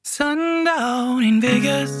Sundown in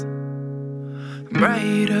Vegas,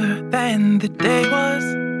 brighter than the day was.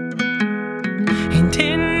 In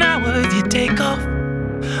 10 hours you take off,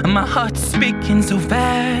 and my heart's speaking so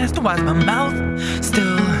fast while my mouth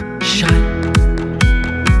still shut.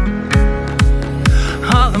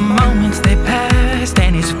 All the moments they passed,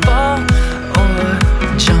 and it's fall or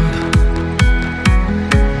jump.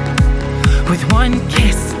 With one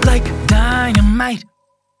kiss like dynamite,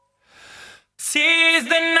 seize the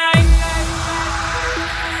night.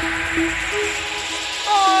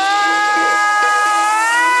 Oh,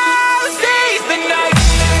 seize the night.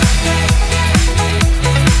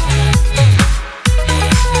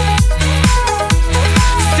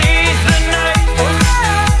 Seize the night.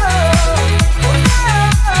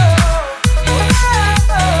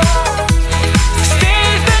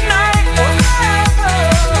 Seize the night.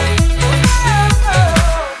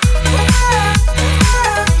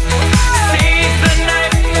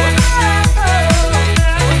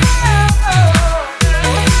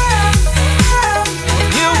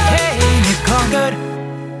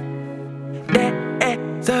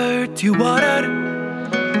 Desert you watered,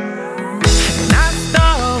 and I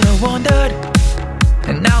thought I wandered,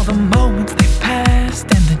 and now the moments they passed,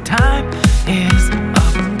 and the time is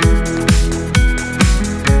up.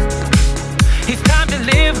 It's time to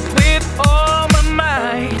live with all my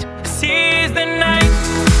might. Seize the night.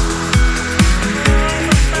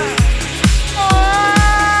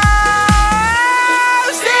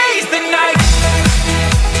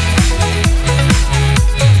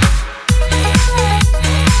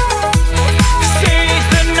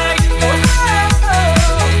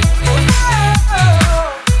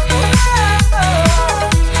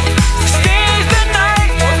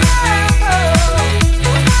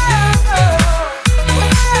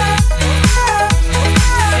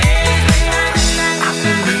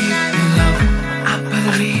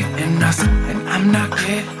 And I'm not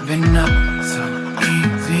giving up so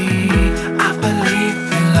easy. I believe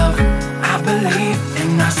in love, I believe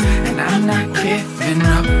in us, and I'm not giving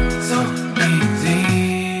up so easy.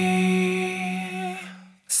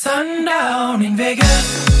 Sundown in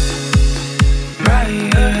Vegas.